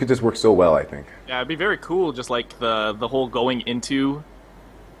 It could just work so well, I think. Yeah, it'd be very cool, just the whole going into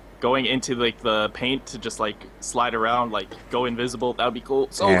going into like the paint to just like slide around, like go invisible. That would be cool.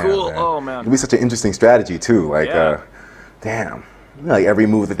 So Yeah, cool. man. Oh man. It'd be such an interesting strategy too. Like, Yeah. damn, like every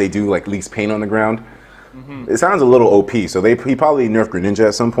move that they do like leaves paint on the ground. It sounds a little OP. So he probably nerfed Greninja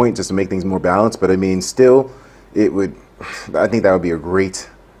at some point just to make things more balanced. But I mean, still, it would. I think that would be a great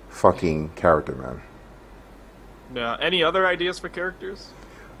fucking character, man. Yeah. Any other ideas for characters?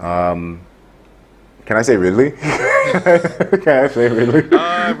 Can I say Ridley? Can I say Ridley?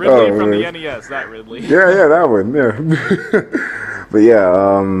 Ridley from the NES, that Ridley. Yeah, that one. Yeah. But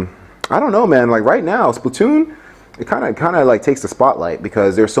yeah, I don't know, man. Like right now, Splatoon, it kind of like takes the spotlight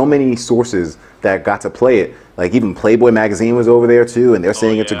because there's so many sources that got to play it. Like even Playboy magazine was over there too, and they're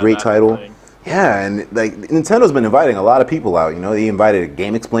saying it's a great title. Yeah, and like Nintendo's been inviting a lot of people out. You know, they invited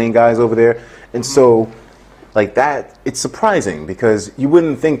Game Explain guys over there, and so like that, it's surprising because you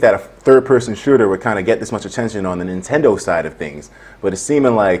wouldn't think that a third-person shooter would kind of get this much attention on the Nintendo side of things, but it's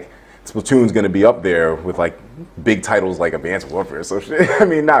seeming like Splatoon's going to be up there with like big titles like Advanced Warfare. So shit. I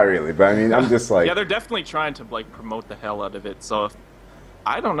mean, not really, but I mean, I'm just like, yeah, they're definitely trying to like promote the hell out of it. So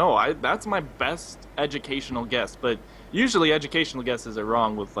I don't know. That's my best educational guess, but usually educational guesses are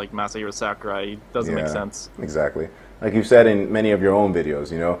wrong with like Masahiro Sakurai. It doesn't make sense. Exactly. Like you said in many of your own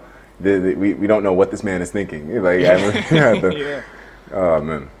videos, you know, we don't know what this man is thinking. Like, Yeah. Oh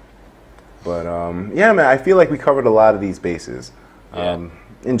man. But yeah, man, I feel like we covered a lot of these bases. Yeah.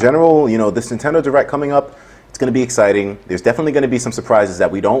 In general, you know, this Nintendo Direct coming up, it's going to be exciting. There's definitely going to be some surprises that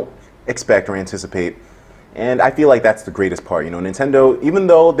we don't expect or anticipate. And I feel like that's the greatest part. You know, Nintendo, even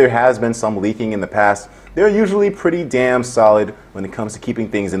though there has been some leaking in the past, they're usually pretty damn solid when it comes to keeping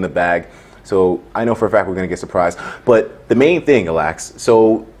things in the bag. So I know for a fact we're going to get surprised. But the main thing, Alax,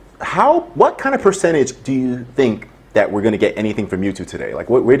 so what kind of percentage do you think that we're going to get anything from Mewtwo today? Like,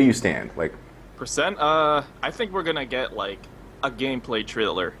 where do you stand? Like, percent? I think we're going to get like a gameplay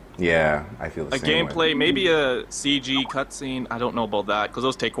trailer. Yeah, I feel the same way. Gameplay, maybe a CG cutscene. I don't know about that because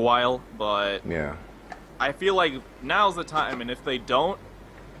those take a while, but yeah, I feel like now's the time, and if they don't,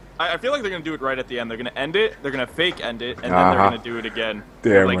 I feel like they're going to do it right at the end. They're going to end it, they're going to fake end it, and then they're going to do it again.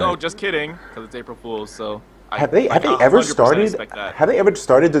 Damn like, right. oh, just kidding, because it's April Fool's, so... Have they ever started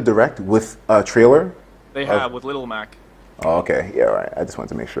the Direct with a trailer? They have, with Little Mac. Oh, okay. Yeah, right. I just wanted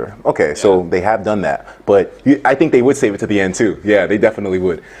to make sure. Okay, so they have done that. But I think they would save it to the end, too. Yeah, they definitely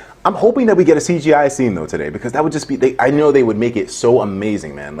would. I'm hoping that we get a CGI scene, though, today, because that would just be... I know they would make it so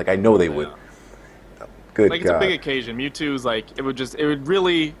amazing, man. Like, I know they would. Good like, God. It's a big occasion. Mewtwo's, like, it would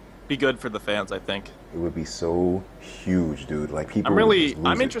really be good for the fans, I think. It would be so huge, dude. Like, people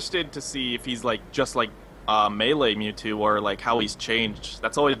I'm interested to see if he's, like, just, like, Melee Mewtwo, or, like, how he's changed.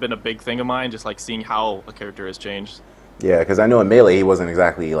 That's always been a big thing of mine, just, like, seeing how a character has changed. Yeah, because I know in Melee he wasn't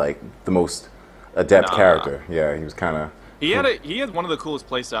exactly like the most adept character. Yeah, he was kind of. He had one of the coolest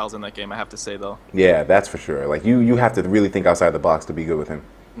playstyles in that game, I have to say, though. Yeah, that's for sure. Like you have to really think outside the box to be good with him.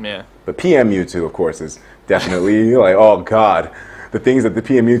 Yeah. But PM Mewtwo, of course, is definitely like, oh god, the things that the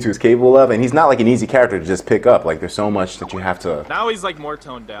PM Mewtwo is capable of, and he's not like an easy character to just pick up. Like there's so much that you have to. Now he's like more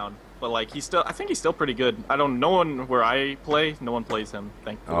toned down. But like I think he's still pretty good. No one where I play, no one plays him,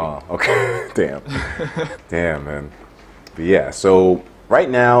 thankfully. Oh, okay. Damn. Damn, man. But yeah, so right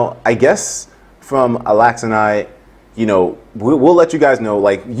now, I guess from Alax and I, you know, we'll let you guys know,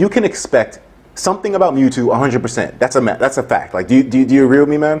 like, you can expect something about Mewtwo 100%. That's a fact. Like, do you agree with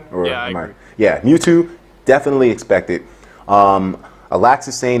me, man? Or yeah, I agree. Yeah, Mewtwo, definitely expect it. Alax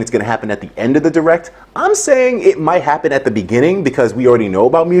is saying it's going to happen at the end of the Direct. I'm saying it might happen at the beginning because we already know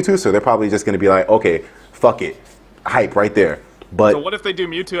about Mewtwo, so they're probably just going to be like, okay, fuck it. Hype right there. But so what if they do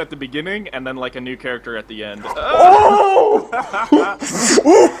Mewtwo at the beginning and then like a new character at the end? Oh!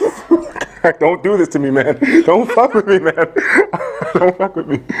 Don't do this to me, man. Don't fuck with me, man. Don't fuck with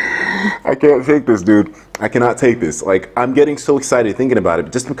me. I can't take this, dude. I cannot take this. Like, I'm getting so excited thinking about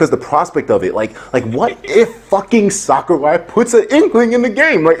it just because the prospect of it. Like what if fucking Sakurai puts an inkling in the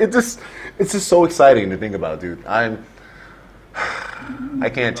game? Like, it's just so exciting to think about, dude. I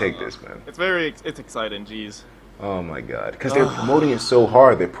can't take this, man. It's exciting, jeez. Oh my god, because they're promoting it so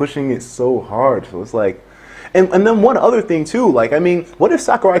hard, they're pushing it so hard, so it's like, and then one other thing too, like, I mean, what if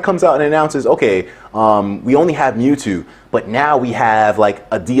Sakurai comes out and announces, okay, we only have Mewtwo, but now we have like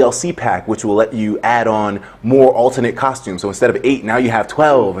a DLC pack which will let you add on more alternate costumes, so instead of 8, now you have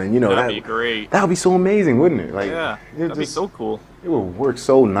 12, and you know, that'd be great. That would be so amazing, wouldn't it? Like, yeah, that'd be so cool. It would work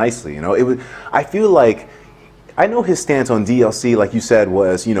so nicely, you know. It would. I feel like. I know his stance on DLC, like you said,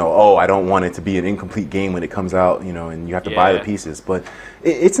 was, you know, oh, I don't want it to be an incomplete game when it comes out, you know, and you have to buy the pieces. But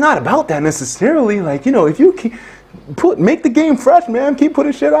it's not about that necessarily. Like, you know, if you make the game fresh, man, keep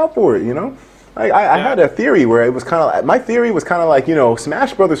putting shit out for it, you know. I had a theory where it was kind of, my theory was kind of like, you know,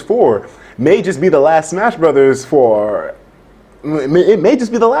 Smash Brothers 4 may just be the last Smash Brothers for, it may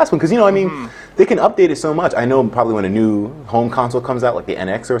just be the last one, because, you know, I mean, they can update it so much. I know probably when a new home console comes out, like the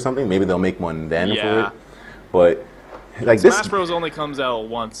NX or something, maybe they'll make one then for it. But, like Smash Bros. Only comes out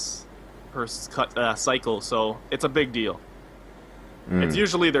once per cycle, so it's a big deal. It's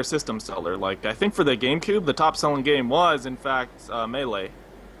usually their system seller. Like, I think for the GameCube, the top-selling game was, in fact, Melee.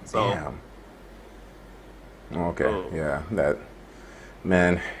 So. Damn. Okay, yeah, that,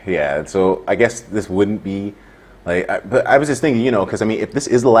 man, yeah, so I guess this wouldn't be, like, but I was just thinking, you know, because, I mean, if this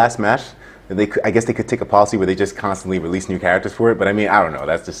is the last Smash, then I guess they could take a policy where they just constantly release new characters for it, but I mean, I don't know,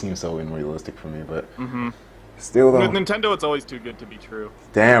 that just seems so unrealistic for me, but still, though. With Nintendo, it's always too good to be true.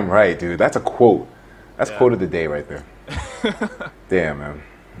 Damn right, dude, that's a quote. That's quote of the day right there. Damn, man.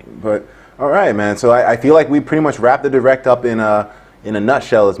 But, all right, man, so I feel like we pretty much wrapped the Direct up in a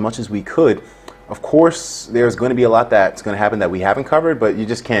nutshell as much as we could. Of course, there's going to be a lot that's going to happen that we haven't covered, but you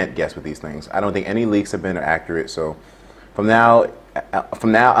just can't guess with these things. I don't think any leaks have been accurate. So, from now,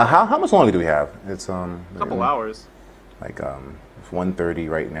 how much longer do we have? It's a couple hours. Like it's 1:30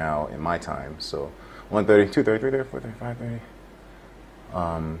 right now in my time. So, 1:30, 2:30, 3:30, 4:30,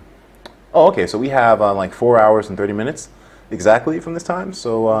 5:30. Oh, okay. So we have like 4 hours and 30 minutes exactly from this time.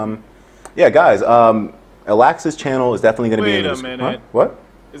 So, yeah, guys, Alax's channel is definitely going to be in this. Wait a minute. Huh? What?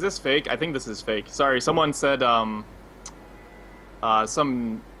 Is this fake? I think this is fake. Sorry, someone said some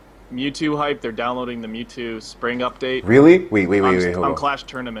Mewtwo hype. They're downloading the Mewtwo Spring update. Really? Wait, hold on on. Clash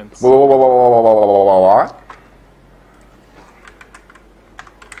tournaments. Whoa.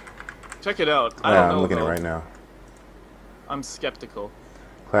 Check it out. I Yeah, don't know, I'm looking at though. it right now. I'm skeptical.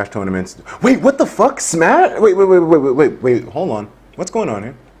 Clash tournaments. Wait, what the fuck? Smash? Wait, hold on. What's going on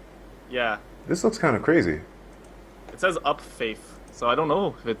here? Yeah. This looks kind of crazy. It says up faith. So I don't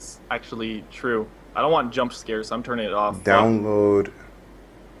know if it's actually true. I don't want jump scares, so I'm turning it off. Downloading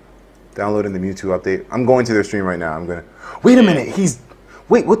the Mewtwo update. I'm going to their stream right now. I'm gonna. Wait a minute.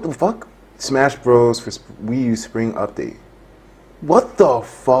 Wait, what the fuck? Smash Bros. For Wii U Spring update. What the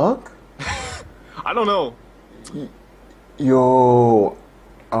fuck? I don't know. Yo,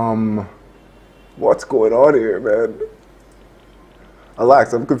 what's going on here, man?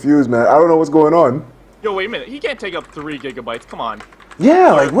 Alax, I'm confused, man. I don't know what's going on. Yo, wait a minute. He can't take up 3 gigabytes. Come on.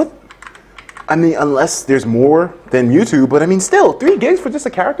 Yeah, like what? I mean, unless there's more than Mewtwo, but I mean, still 3 gigs for just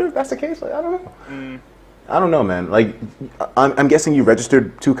a character. If that's the case, like, I don't know. I don't know, man. Like, I'm guessing you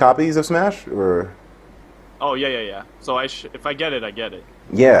registered 2 copies of Smash, or? Oh yeah. So if I get it, I get it.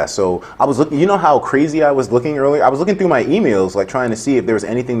 Yeah. So I was looking. You know how crazy I was looking earlier? I was looking through my emails, like trying to see if there was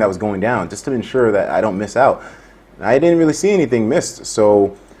anything that was going down, just to ensure that I don't miss out. I didn't really see anything missed.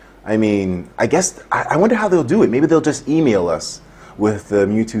 So, I mean, I guess I wonder how they'll do it. Maybe they'll just email us with the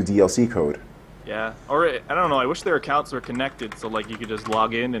Mewtwo DLC code. Yeah, or I don't know. I wish their accounts were connected, so like you could just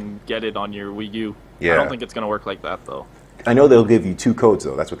log in and get it on your Wii U. Yeah. I don't think it's gonna work like that though. I know they'll give you 2 codes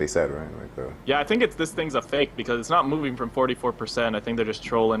though. That's what they said, right? Like yeah, I think this thing's a fake because it's not moving from 44%. I think they're just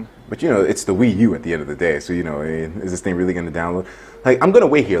trolling. But you know, it's the Wii U at the end of the day. So you know, is this thing really going to download? Like, I'm gonna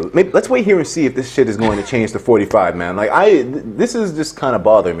wait here. Maybe let's wait here and see if this shit is going to change to 45, man. Like, this is just kind of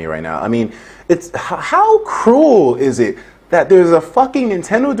bothering me right now. I mean, it's how cruel is it that there's a fucking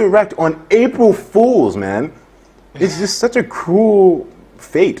Nintendo Direct on April Fools, man? It's just such a cruel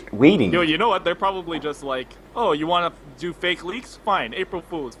fate waiting. Yo, you know what? They're probably just like, oh, you want to do fake leaks? Fine, April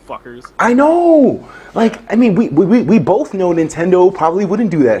Fools, fuckers. I know. Like, I mean, we both know Nintendo probably wouldn't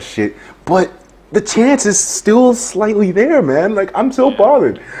do that shit, but the chance is still slightly there, man. Like, I'm so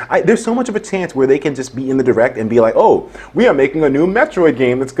bothered. There's so much of a chance where they can just be in the Direct and be like, oh, we are making a new Metroid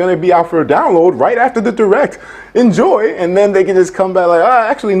game that's going to be out for a download right after the Direct. Enjoy. And then they can just come back like,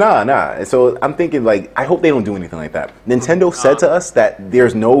 actually, nah. So I'm thinking, like, I hope they don't do anything like that. Nintendo said to us that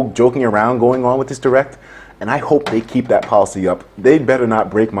there's no joking around going on with this Direct, and I hope they keep that policy up. They better not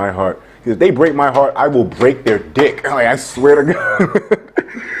break my heart. Because if they break my heart, I will break their dick. Like, I swear to God.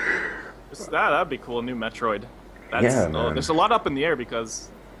 That'd be cool. New Metroid. Yeah, man. There's a lot up in the air because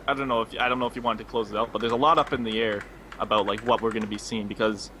I don't know if you wanted to close it out, but there's a lot up in the air about like what we're going to be seeing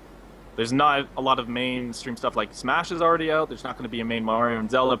because there's not a lot of mainstream stuff. Like Smash is already out. There's not going to be a main Mario, and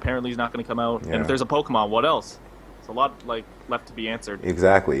Zelda apparently is not going to come out. Yeah. And if there's a Pokemon, what else? It's a lot like left to be answered.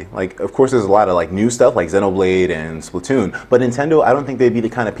 Exactly. Like, of course, there's a lot of like new stuff like Xenoblade and Splatoon, but Nintendo, I don't think they'd be the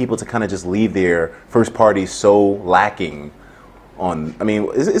kind of people to kind of just leave their first party so lacking. I mean,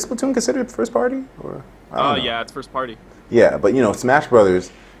 is Splatoon considered first party? Or yeah, it's first party. Yeah, but you know, Smash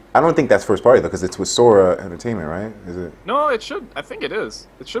Brothers, I don't think that's first party though, because it's with Sora Entertainment, right? Is it? No, it should. I think it is.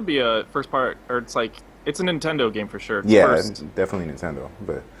 It should be a first part, or it's a Nintendo game for sure. Yeah, definitely Nintendo.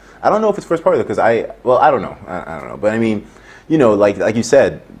 But I don't know if it's first party though, because I don't know. I don't know, but I mean, you know, like you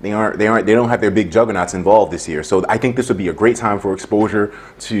said, they don't have their big juggernauts involved this year. So I think this would be a great time for exposure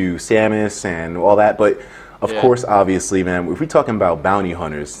to Samus and all that. But of course, obviously, man, if we're talking about bounty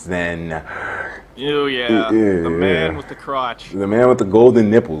hunters, then the man with the crotch, the man with the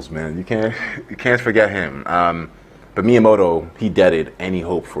golden nipples, man, you can't forget him. But Miyamoto, he deaded any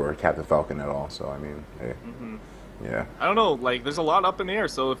hope for Captain Falcon at all. So I mean, hey. Yeah. I don't know, like, there's a lot up in the air,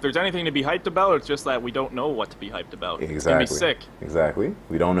 so if there's anything to be hyped about, it's just that we don't know what to be hyped about. Exactly. It's gonna be sick. Exactly.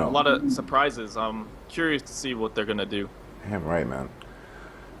 We don't know. A lot of surprises. I'm curious to see what they're gonna do. Damn right, man.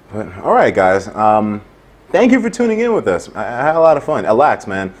 But, alright, guys. Thank you for tuning in with us. I had a lot of fun. Alax,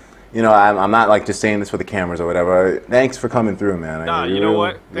 man. You know, I'm not, like, just saying this for the cameras or whatever. Thanks for coming through, man. Nah, you know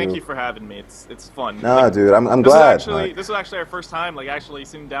what? Thank you for having me. It's fun. Nah, like, dude, I'm glad. This was actually our first time, like, actually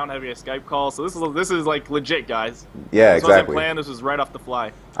sitting down having a Skype call. So this is like legit, guys. Yeah, this exactly. wasn't planned. This was right off the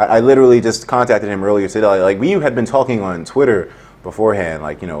fly. I literally just contacted him earlier today. Like, we had been talking on Twitter beforehand,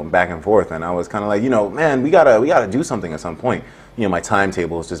 like, you know, back and forth, and I was kind of like, you know, man, we gotta do something at some point. You know, my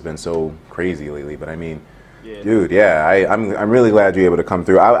timetable has just been so crazy lately, but I mean. Yeah. Dude, yeah, I'm really glad you're able to come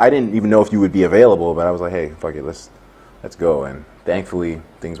through. I didn't even know if you would be available, but I was like, hey, fuck it, let's go. And thankfully,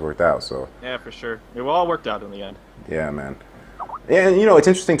 things worked out. So yeah, for sure, it all worked out in the end. Yeah, man. And you know, it's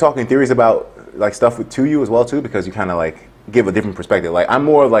interesting talking theories about like stuff to you as well too, because you kind of like give a different perspective. Like I'm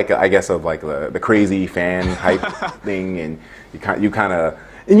more of like I guess of like the crazy fan hype thing, and you kind of.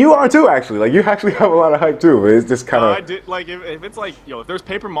 And you are too, actually. Like you actually have a lot of hype too. It's just kind of. I did like if it's like if there's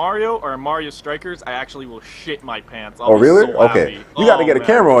Paper Mario or Mario Strikers, I actually will shit my pants. I'll be really? So okay. happy. You got to get a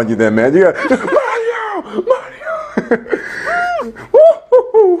camera on you then, man. You got Mario.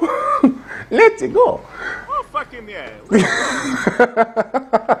 Let's go. Oh fucking yeah.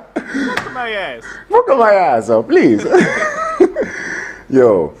 Fuck my ass. Fuck my ass up, please.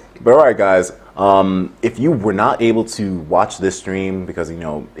 Yo, but all right, guys. If you were not able to watch this stream because, you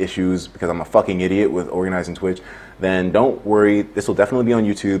know, issues, because I'm a fucking idiot with organizing Twitch, then don't worry. This will definitely be on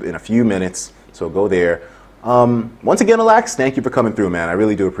YouTube in a few minutes, so go there. Once again, Alax, thank you for coming through, man. I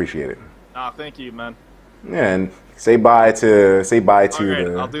really do appreciate it. Thank you, man. Yeah, and say bye to All right,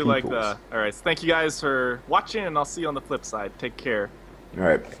 the I'll do like the. All right, so thank you guys for watching, and I'll see you on the flip side. Take care. All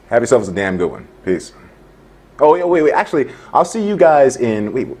right, have yourselves a damn good one. Peace. Oh, wait. Actually, I'll see you guys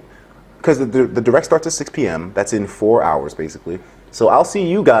in because the direct starts at 6 p.m. That's in 4 hours, basically. So I'll see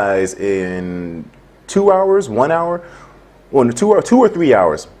you guys in 2 hours, 1 hour, well, 2 or 3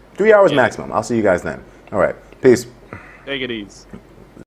 hours. 3 hours maximum. I'll see you guys then. All right. Peace. Take it easy.